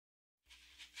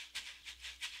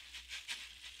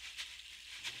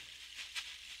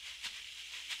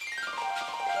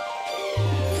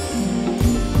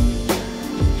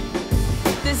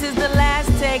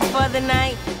other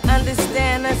night.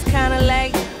 Understand that's kinda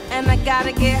late, and I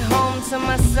gotta get home to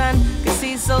my son, cause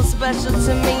he's so special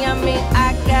to me. I mean,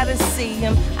 I gotta see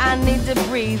him, I need to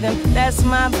breathe him. That's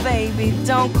my baby,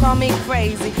 don't call me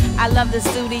crazy. I love the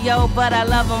studio, but I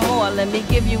love him more. Let me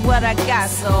give you what I got,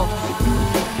 so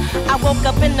I woke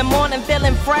up in the morning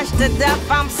feeling fresh to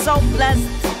death. I'm so blessed,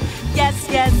 yes,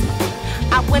 yes.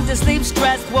 I went to sleep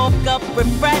stressed, woke up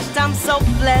refreshed. I'm so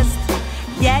blessed,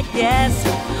 yeah, yes.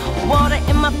 Water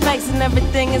in my face and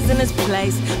everything is in its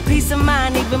place. Peace of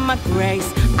mind, even my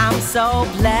grace. I'm so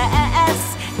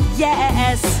blessed,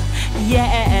 yes,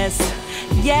 yes,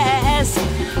 yes.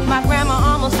 My grandma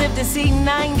almost lived to see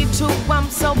 92. I'm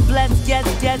so blessed, yes,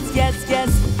 yes, yes, yes.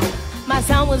 My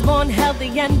son was born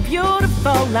healthy and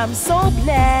beautiful. I'm so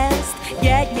blessed,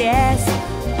 yeah, yes.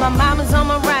 My mama's on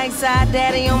my right side,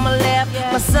 daddy on my left.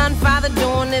 My son, father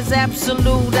doing is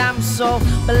absolute. I'm so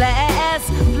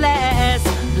blessed, blessed,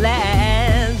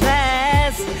 blessed,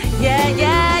 blessed. Yeah,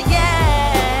 yeah,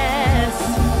 yes.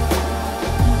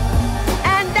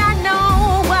 And I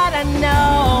know what I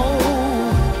know.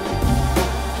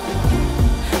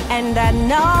 And I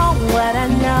know what I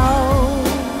know.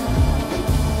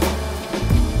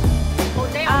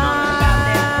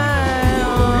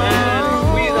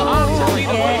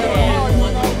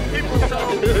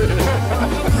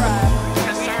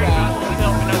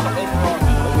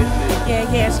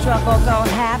 Yeah, struggle gon'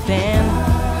 happen.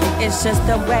 It's just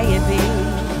the way it be.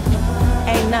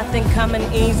 Ain't nothing coming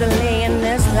easily in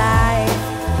this life.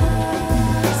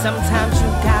 Sometimes you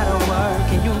gotta work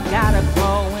and you gotta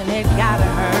grow and it gotta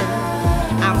hurt.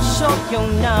 I'm sure you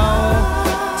know.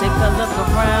 Take a look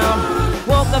around.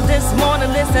 Woke up this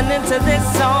morning listening to this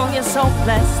song. You're so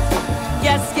blessed.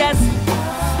 Yes, yes.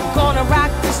 Gonna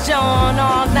rock this joint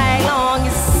all night long.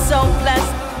 You're so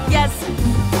blessed. Yes.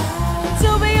 To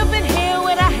be up in here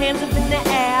with our hands up in the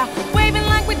air, waving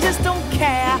like we just don't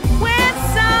care. We're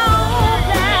so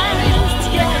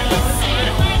blessed, yes.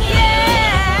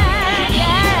 Yeah,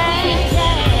 yeah, yeah.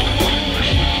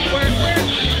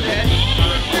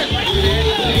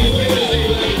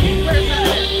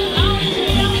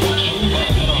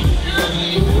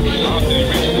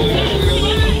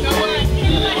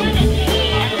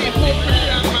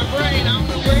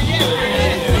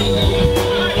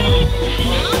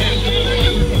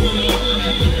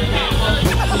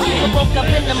 Woke up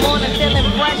in the morning feeling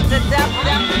fresh to death.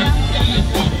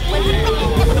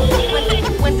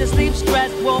 Went to sleep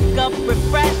stressed, woke up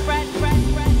refreshed.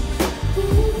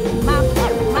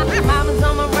 Mama's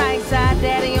on my right side,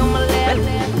 daddy on my left.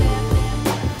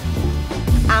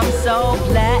 I'm so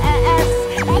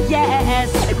blessed, yes,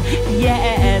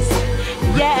 yes,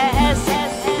 yes.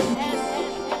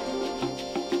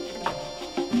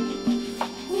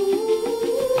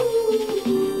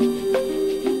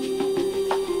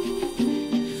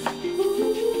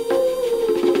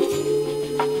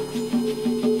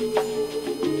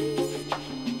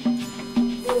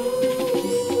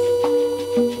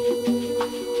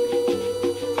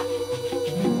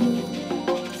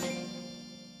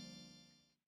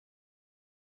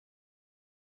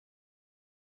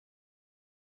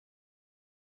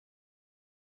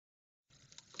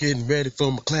 Getting ready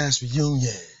for my class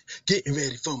reunion. Getting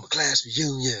ready for my class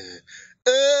reunion.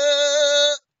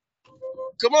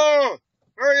 Come on,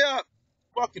 hurry up.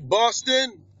 Fucking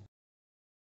Boston.